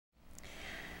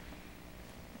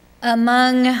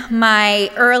Among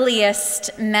my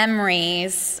earliest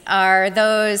memories are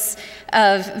those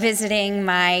of visiting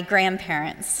my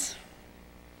grandparents.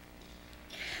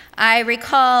 I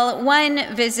recall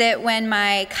one visit when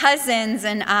my cousins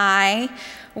and I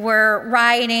were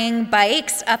riding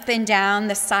bikes up and down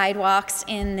the sidewalks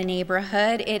in the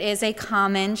neighborhood. It is a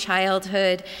common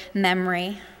childhood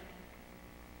memory.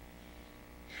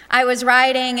 I was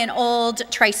riding an old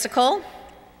tricycle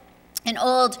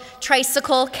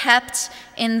kept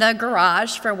in the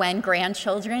garage for when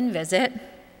grandchildren visit.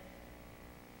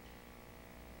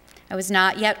 I was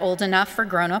not yet old enough for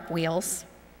grown-up wheels.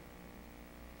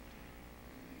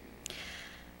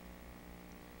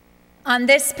 On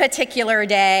this particular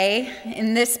day,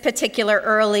 in this particular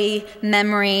early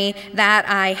memory that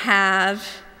I have,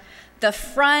 the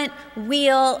front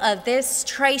wheel of this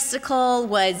tricycle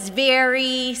was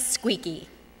very squeaky.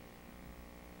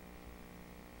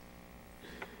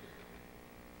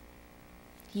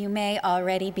 You may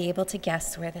already be able to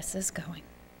guess where this is going.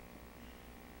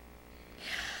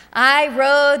 I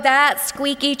rode that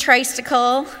squeaky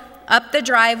tricycle up the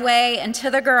driveway into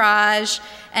the garage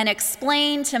and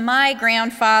explained to my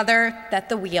grandfather that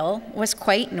the wheel was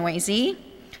quite noisy.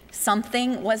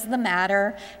 Something was the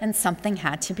matter and something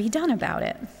had to be done about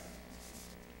it.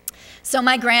 So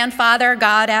my grandfather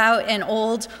got out an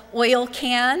old oil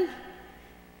can.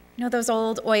 You know those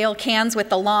old oil cans with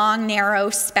the long, narrow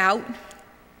spout?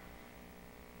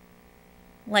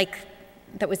 Like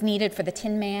that was needed for the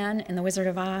Tin Man in The Wizard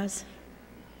of Oz.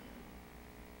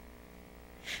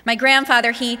 My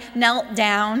grandfather, he knelt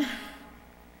down,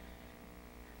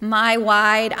 my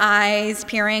wide eyes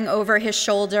peering over his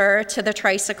shoulder to the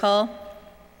tricycle.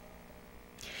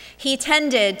 He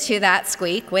tended to that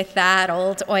squeak with that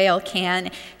old oil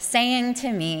can, saying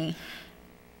to me,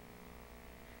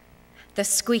 "The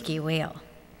squeaky wheel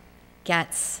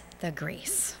gets the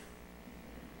grease."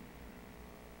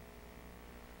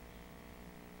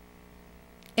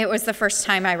 It was the first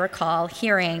time I recall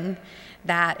hearing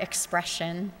that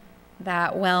expression,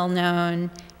 that well-known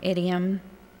idiom.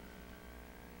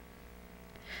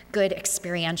 Good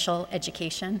experiential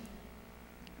education.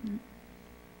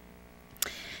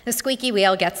 The squeaky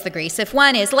wheel gets the grease. If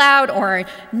one is loud or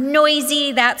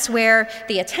noisy, that's where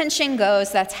the attention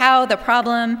goes. That's how the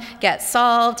problem gets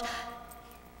solved.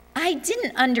 I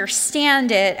didn't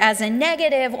understand it as a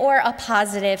negative or a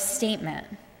positive statement.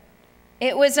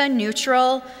 It was a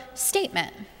neutral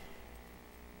statement.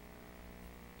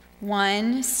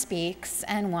 One speaks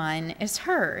and one is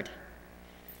heard.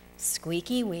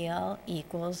 Squeaky wheel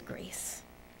equals grease.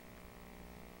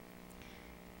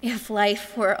 If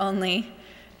life were only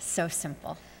so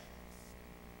simple.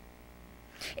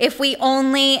 If we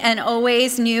only and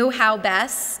always knew how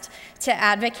best to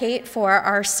advocate for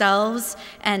ourselves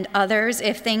and others,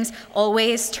 if things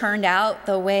always turned out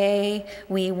the way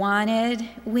we wanted,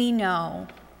 we know,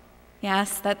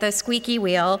 yes, that the squeaky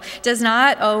wheel does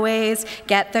not always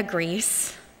get the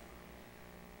grease.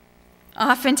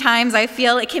 Oftentimes I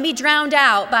feel it can be drowned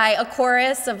out by a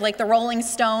chorus of like the Rolling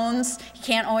Stones. You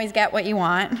can't always get what you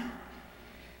want.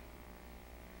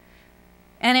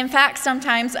 And in fact,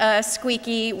 sometimes a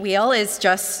squeaky wheel is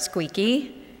just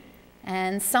squeaky,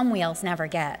 and some wheels never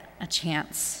get a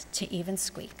chance to even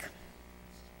squeak.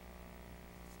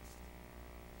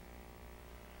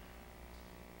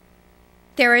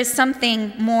 There is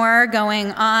something more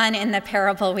going on in the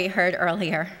parable we heard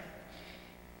earlier.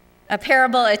 A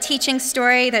parable, a teaching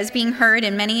story that's being heard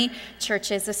in many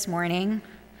churches this morning.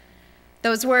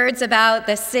 Those words about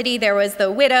the city, there was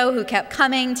the widow who kept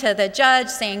coming to the judge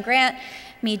saying, "Grant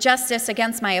me justice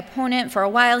against my opponent." For a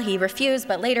while he refused,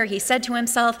 but later he said to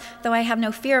himself, "Though I have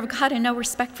no fear of God and no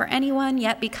respect for anyone,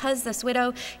 yet because this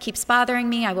widow keeps bothering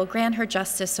me, I will grant her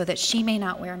justice so that she may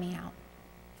not wear me out."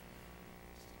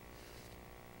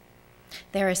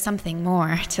 There is something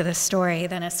more to the story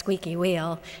than a squeaky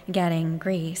wheel getting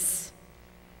grease.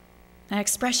 That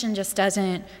expression just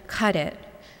doesn't cut it.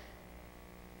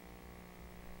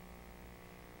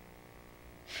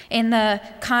 In the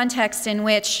context in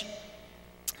which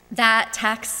that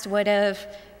text would have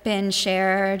been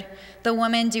shared, the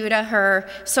woman, due to her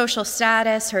social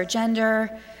status, her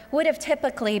gender, would have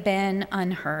typically been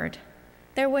unheard.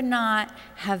 There would not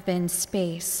have been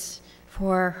space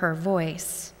for her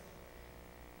voice.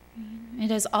 It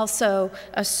is also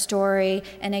a story,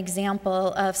 an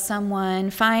example of someone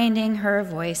finding her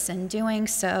voice and doing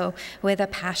so with a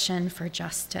passion for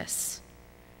justice.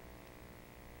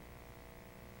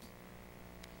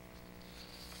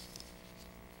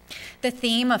 The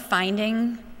theme of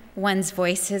finding One's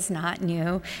voice is not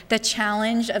new. The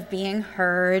challenge of being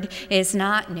heard is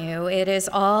not new. It is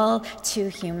all too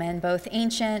human, both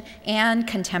ancient and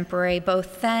contemporary,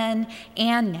 both then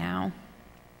and now.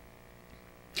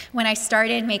 When I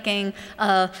started making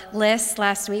a list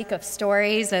last week of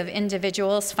stories of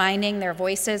individuals finding their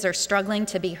voices or struggling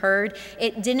to be heard,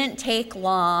 it didn't take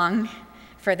long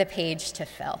for the page to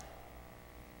fill.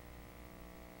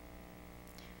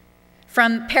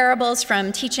 From parables,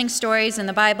 from teaching stories in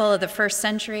the Bible of the first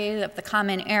century, of the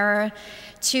Common Era,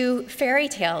 to fairy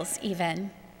tales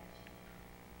even,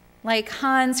 like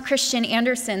Hans Christian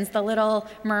Andersen's The Little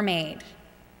Mermaid.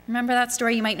 Remember that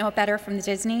story? You might know it better from the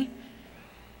Disney.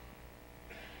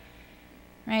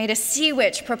 Right? A sea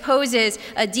witch proposes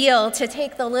a deal to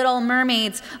take the Little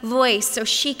Mermaid's voice so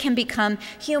she can become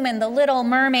human. The Little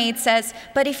Mermaid says,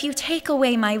 "But if you take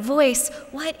away my voice,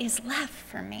 what is left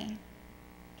for me?"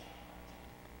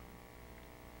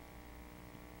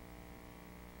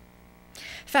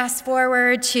 Fast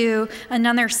forward to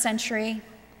another century.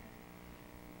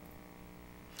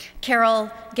 Carol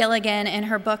Gilligan, in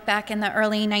her book back in the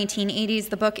early 1980s,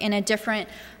 the book In a Different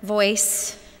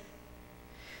Voice,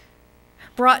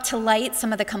 brought to light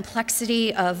some of the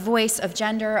complexity of voice, of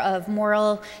gender, of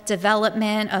moral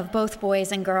development, of both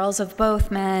boys and girls, of both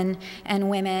men and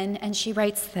women. And she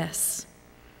writes this,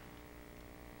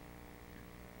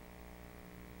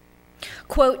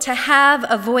 quote, "To have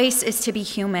a voice is to be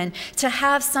human. To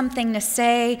have something to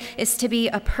say is to be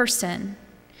a person.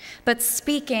 But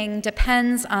speaking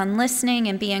depends on listening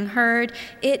and being heard.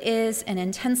 It is an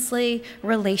intensely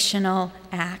relational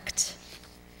act."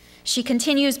 She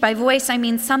continues, "By voice, I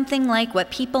mean something like what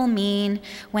people mean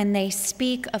when they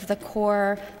speak of the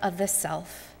core of the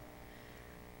self.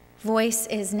 Voice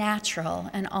is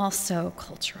natural and also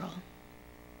cultural."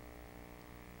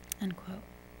 Unquote.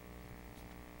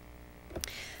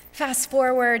 Fast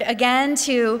forward again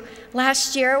to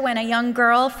last year when a young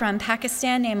girl from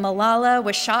Pakistan named Malala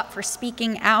was shot for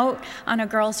speaking out on a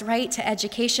girl's right to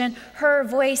education. Her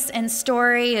voice and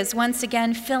story is once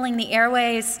again filling the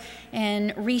airways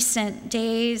in recent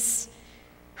days.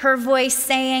 Her voice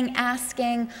saying,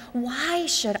 asking, "Why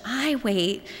should I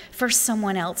wait for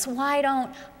someone else? Why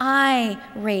don't I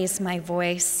raise my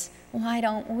voice? Why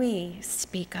don't we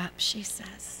speak up?" she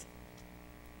says.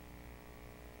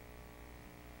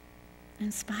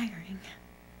 Inspiring.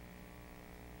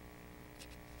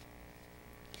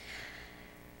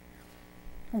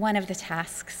 One of the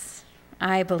tasks,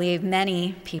 I believe,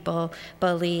 many people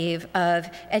believe, of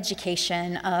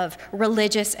education, of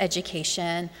religious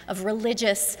education, of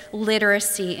religious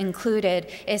literacy included,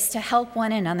 is to help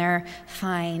one another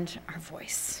find our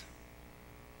voice.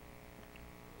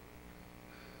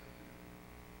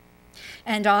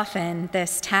 And often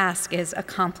this task is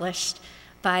accomplished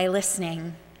by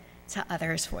listening to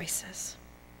others' voices.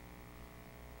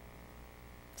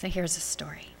 So here's a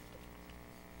story.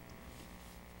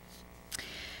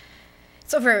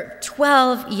 It's over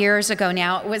 12 years ago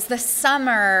now. It was the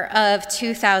summer of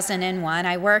 2001.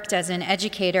 I worked as an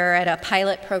educator at a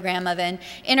pilot program of an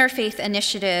interfaith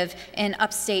initiative in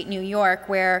upstate New York,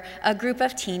 where a group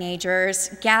of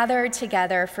teenagers gathered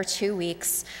together for 2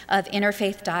 weeks of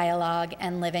interfaith dialogue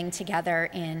and living together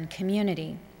in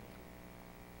community.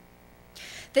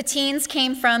 The teens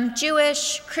came from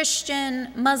Jewish,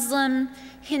 Christian, Muslim,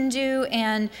 Hindu,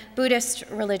 and Buddhist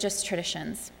religious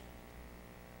traditions.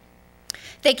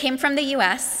 They came from the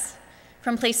US,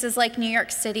 from places like New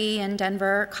York City and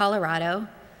Denver, Colorado.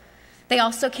 They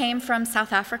also came from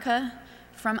South Africa,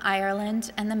 from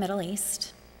Ireland, and the Middle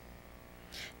East.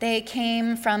 They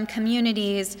came from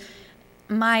communities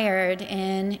mired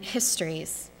in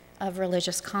histories of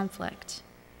religious conflict.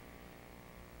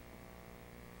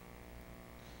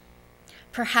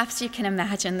 Perhaps you can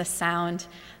imagine the sound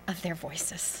of their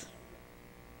voices.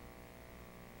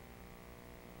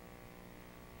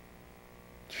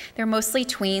 They're mostly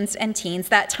tweens and teens,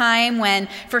 that time when,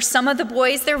 for some of the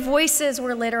boys, their voices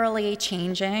were literally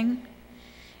changing,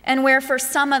 and where for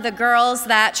some of the girls,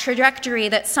 that trajectory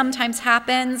that sometimes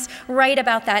happens right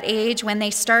about that age when they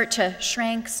start to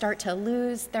shrink, start to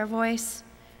lose their voice.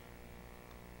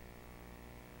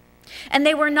 And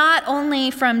they were not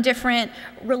only from different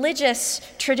religious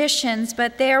traditions,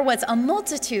 but there was a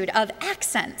multitude of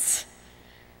accents,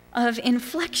 of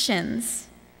inflections,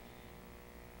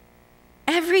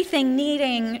 everything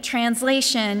needing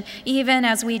translation, even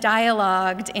as we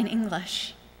dialogued in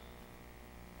English.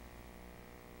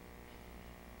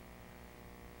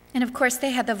 And of course,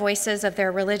 they had the voices of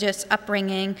their religious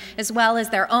upbringing, as well as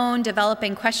their own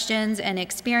developing questions and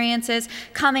experiences,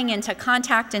 coming into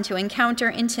contact, into encounter,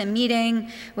 into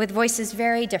meeting with voices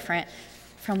very different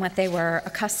from what they were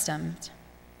accustomed.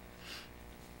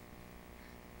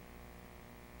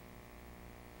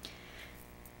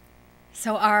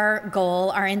 So our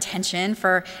goal, our intention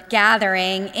for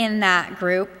gathering in that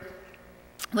group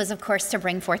was, of course, to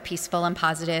bring forth peaceful and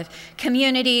positive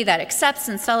community that accepts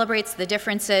and celebrates the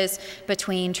differences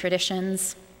between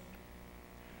traditions.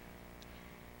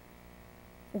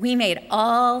 We made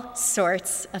all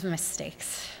sorts of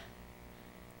mistakes,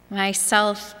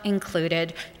 myself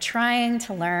included, trying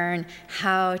to learn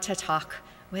how to talk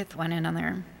with one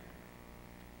another.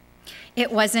 It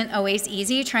wasn't always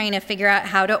easy trying to figure out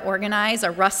how to organize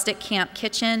a rustic camp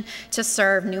kitchen to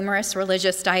serve numerous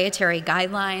religious dietary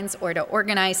guidelines, or to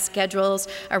organize schedules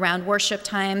around worship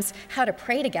times, how to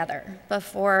pray together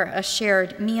before a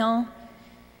shared meal.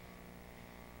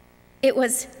 It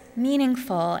was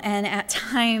meaningful and at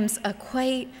times a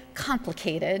quite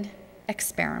complicated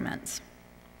experiment.